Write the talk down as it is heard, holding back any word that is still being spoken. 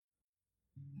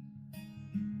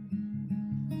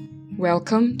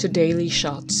Welcome to Daily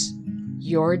Shots,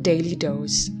 your daily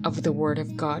dose of the Word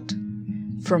of God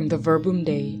from the Verbum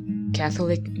Dei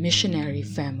Catholic Missionary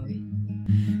Family.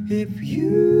 If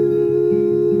you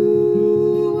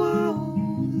are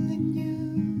only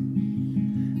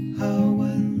knew how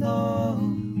I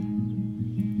long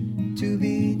to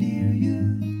be near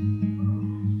you,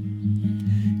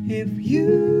 if you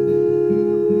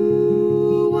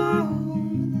are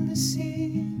only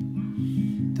see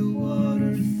the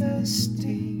water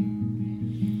thirsty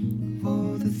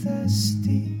for the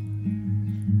thirsty,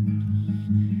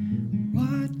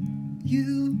 what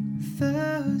you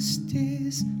thirst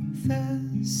is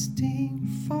thirsting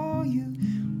for you.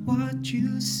 What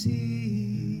you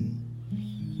see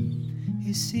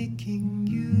is seeking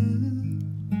you.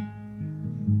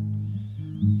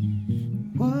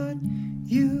 What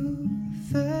you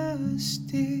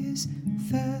thirst is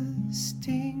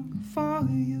thirsting for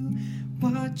you.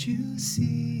 What you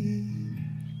see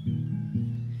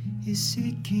is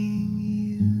seeking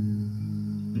you.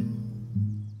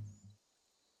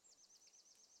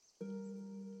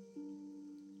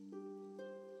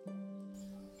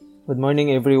 Good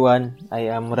morning everyone. I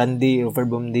am Randy of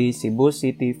Verbum Dei, Cebu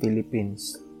City,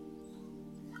 Philippines.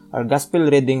 Our Gospel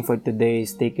reading for today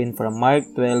is taken from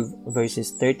Mark 12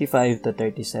 verses 35 to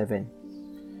 37.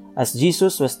 As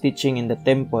Jesus was teaching in the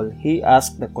temple, he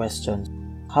asked the question,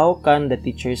 "How can the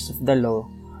teachers of the law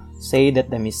say that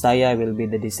the Messiah will be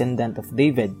the descendant of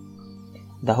David?"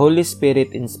 The Holy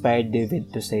Spirit inspired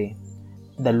David to say,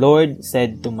 "The Lord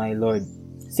said to my Lord,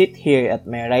 'Sit here at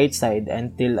my right side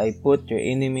until I put your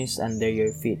enemies under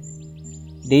your feet.'"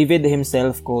 David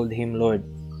himself called him Lord.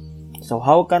 So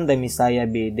how can the Messiah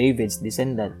be David's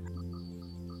descendant?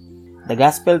 The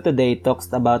Gospel today talks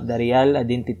about the real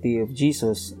identity of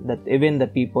Jesus that even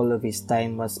the people of his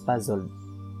time was puzzled.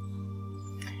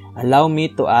 Allow me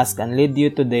to ask and lead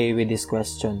you today with this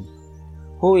question: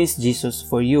 who is Jesus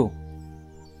for you?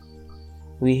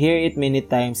 We hear it many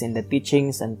times in the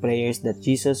teachings and prayers that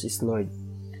Jesus is Lord.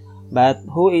 But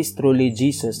who is truly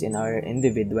Jesus in our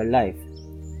individual life?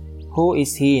 Who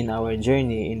is He in our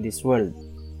journey in this world?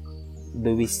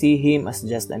 Do we see Him as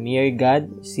just a mere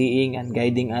God, seeing and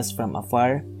guiding us from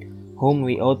afar, whom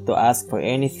we ought to ask for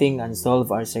anything and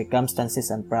solve our circumstances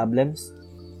and problems?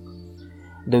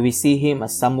 Do we see Him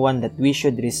as someone that we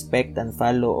should respect and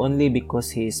follow only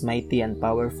because He is mighty and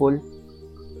powerful?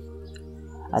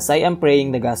 As I am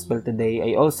praying the Gospel today,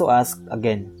 I also ask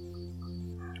again,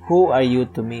 who are you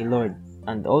to me, Lord?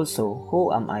 And also,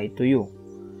 who am I to you?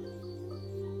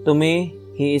 To me,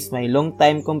 He is my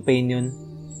longtime companion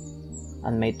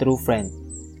and my true friend.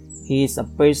 He is a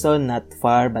person not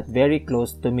far but very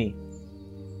close to me.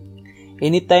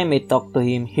 Anytime I talk to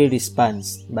Him, He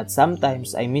responds, but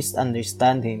sometimes I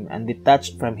misunderstand Him and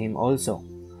detach from Him also.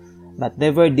 But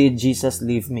never did Jesus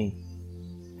leave me.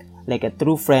 Like a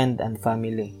true friend and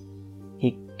family,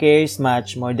 He cares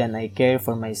much more than I care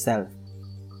for myself.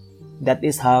 That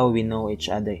is how we know each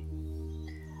other.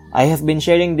 I have been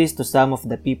sharing this to some of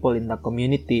the people in the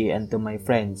community and to my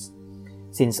friends.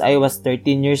 Since I was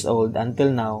 13 years old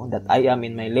until now that I am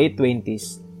in my late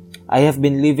 20s, I have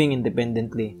been living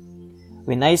independently.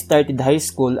 When I started high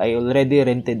school, I already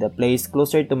rented a place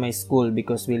closer to my school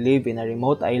because we live in a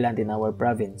remote island in our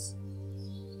province.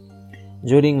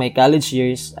 During my college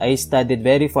years, I studied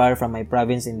very far from my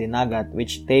province in Dinagat,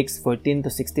 which takes 14 to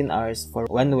 16 hours for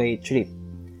one-way trip.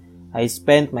 I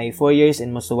spent my 4 years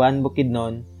in Musuan,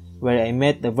 Bukidnon, where I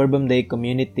met the Verbum Dei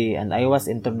community and I was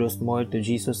introduced more to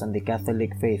Jesus and the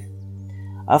Catholic faith.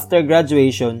 After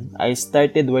graduation, I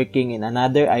started working in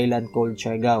another island called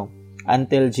Siargao,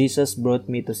 until Jesus brought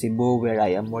me to Cebu where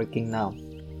I am working now.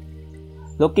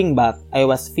 Looking back, I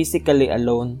was physically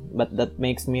alone, but that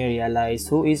makes me realize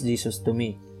who is Jesus to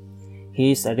me.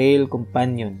 He is a real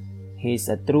companion. He is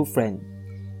a true friend.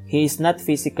 He is not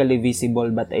physically visible,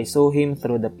 but I saw Him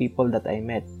through the people that I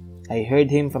met. I heard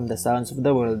Him from the sounds of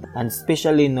the world and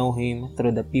especially know Him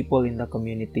through the people in the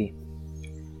community.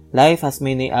 Life has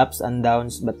many ups and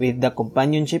downs, but with the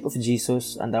companionship of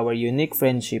Jesus and our unique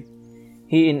friendship,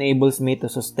 He enables me to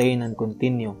sustain and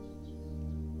continue.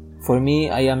 For me,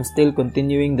 I am still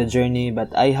continuing the journey,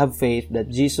 but I have faith that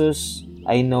Jesus,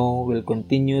 I know, will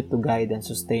continue to guide and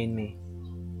sustain me.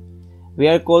 We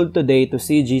are called today to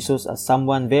see Jesus as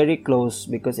someone very close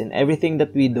because in everything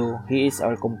that we do, He is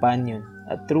our companion,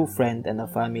 a true friend and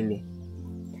a family.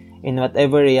 In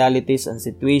whatever realities and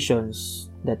situations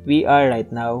that we are right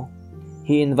now,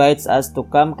 He invites us to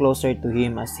come closer to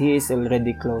Him as He is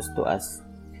already close to us.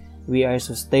 We are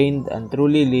sustained and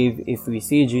truly live if we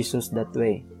see Jesus that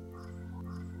way.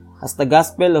 As the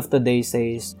Gospel of today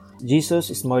says, Jesus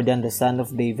is more than the Son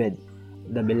of David.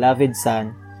 the beloved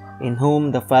Son, in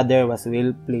whom the Father was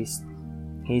well pleased.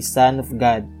 He is Son of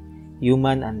God,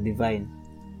 human and divine.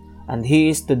 And He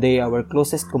is today our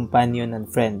closest companion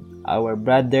and friend, our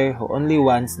brother who only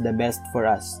wants the best for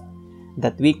us,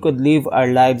 that we could live our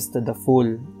lives to the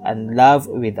full and love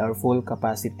with our full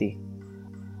capacity.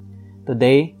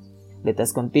 Today, let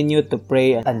us continue to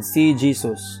pray and see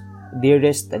Jesus,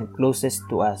 dearest and closest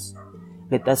to us.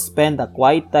 Let us spend a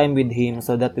quiet time with Him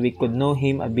so that we could know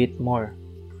Him a bit more.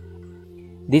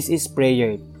 This is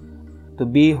prayer, to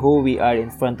be who we are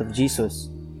in front of Jesus,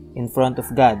 in front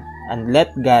of God, and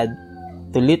let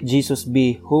Jesus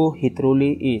be who He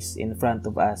truly is in front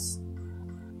of us.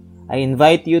 I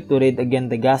invite you to read again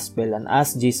the Gospel and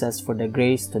ask Jesus for the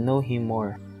grace to know Him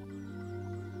more.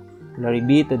 Glory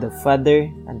be to the Father,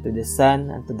 and to the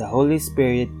Son, and to the Holy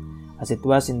Spirit, as it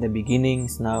was in the beginning,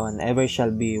 is now, and ever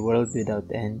shall be, world without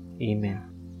end. Amen.